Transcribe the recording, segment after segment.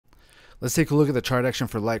Let's take a look at the chart action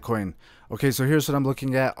for Litecoin. Okay, so here's what I'm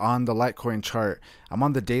looking at on the Litecoin chart. I'm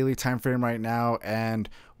on the daily time frame right now, and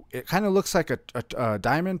it kind of looks like a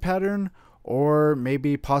diamond pattern or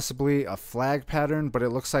maybe possibly a flag pattern, but it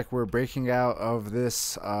looks like we're breaking out of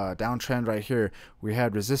this downtrend right here. We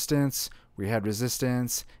had resistance,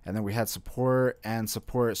 and then we had support and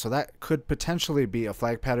support. So that could potentially be a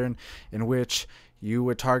flag pattern in which you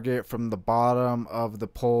would target from the bottom of the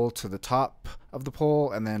pole to the top of the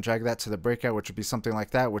pole and then drag that to the breakout, which would be something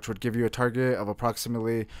like that, which would give you a target of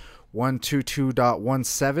approximately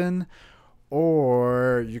 122.17.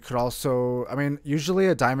 Or you could also, I mean, usually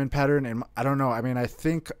a diamond pattern, and I don't know, I mean, I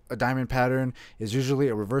think a diamond pattern is usually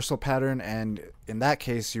a reversal pattern, and in that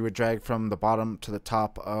case, you would drag from the bottom to the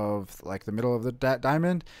top of like the middle of the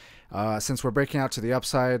diamond. Since we're breaking out to the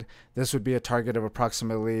upside, this would be a target of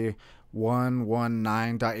approximately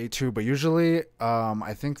 119.82, but usually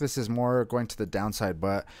I think this is more going to the downside,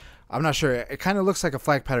 but I'm not sure. It kind of looks like a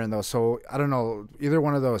flag pattern though, so I don't know, either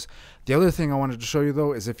one of those. The other thing I wanted to show you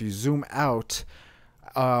though is if you zoom out,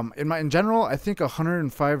 in general, I think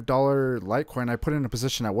 $105 Litecoin, I put in a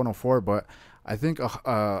position at 104, but I think a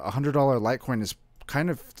 $100 Litecoin is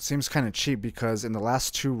seems kind of cheap, because in the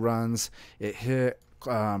last two runs it hit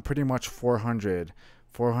pretty much 400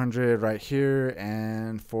 right here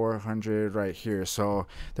and 400 right here. So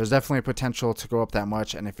there's definitely potential to go up that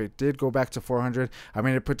much, and if it did go back to 400, I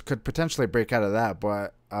mean, it could potentially break out of that,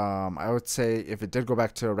 but I would say if it did go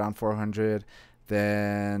back to around 400,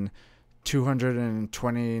 then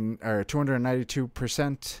 220 or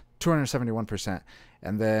 292%, 271%,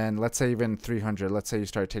 and then let's say even 300, let's say you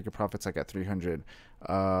start taking profits like at 300,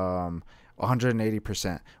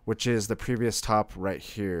 180%, which is the previous top right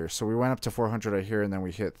here. So we went up to 400 right here, and then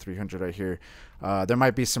we hit 300 right here. There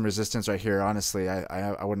might be some resistance right here. Honestly,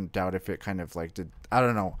 I wouldn't doubt if it kind of like did. I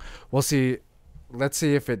don't know. We'll see. Let's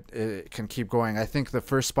see if it can keep going. I think the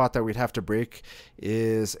first spot that we'd have to break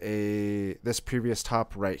is this previous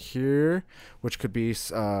top right here, which could be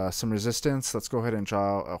some resistance. Let's go ahead and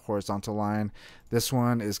draw a horizontal line. This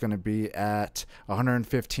one is going to be at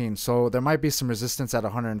 115. So there might be some resistance at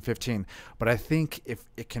 115, but I think if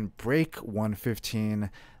it can break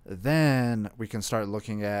 115, then we can start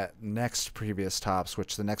looking at next previous tops,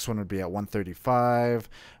 which the next one would be at 135,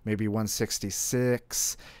 maybe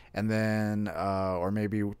 166, and then or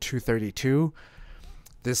maybe 232.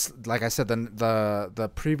 This, like I said, the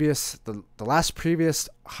last previous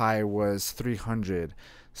high was 300.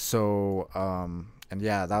 So and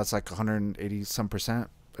yeah, that was like 180 some percent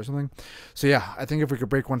or something. So yeah, I think if we could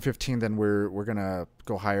break 115, then we're gonna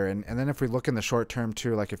go higher. And then if we look in the short term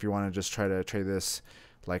too, like if you want to just try to trade this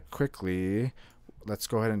like quickly, let's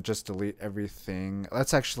go ahead and just delete everything.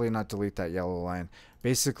 Let's actually not delete that yellow line.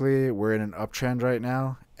 Basically, we're in an uptrend right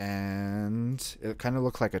now, and it kind of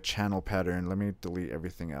looked like a channel pattern. Let me delete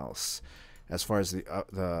everything else as far as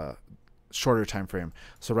the shorter time frame.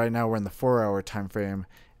 So right now we're in the 4-hour time frame,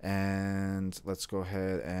 and let's go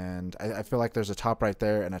ahead, and I feel like there's a top right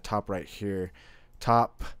there and a top right here.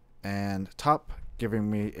 Top and top,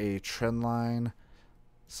 giving me a trend line,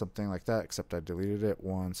 something like that, except I deleted it.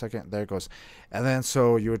 1 second, there it goes. And then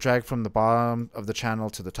so you would drag from the bottom of the channel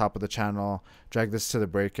to the top of the channel, drag this to the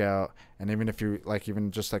breakout, and even if you like, even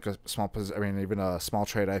just like a small position, I mean, even a small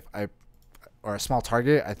trade, or a small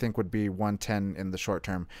target, I think would be 110 in the short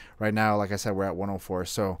term. Right now, like I said, we're at 104.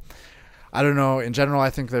 So I don't know. In general, I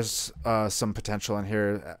think there's some potential in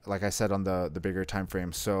here, like I said, on the bigger time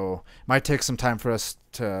frame. So it might take some time for us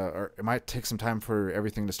to, or it might take some time for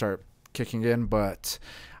everything to start kicking in, but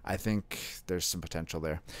I think there's some potential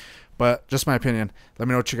there. But just my opinion. Let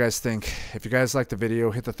me know what you guys think. If you guys like the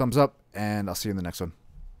video, hit the thumbs up, and I'll see you in the next one.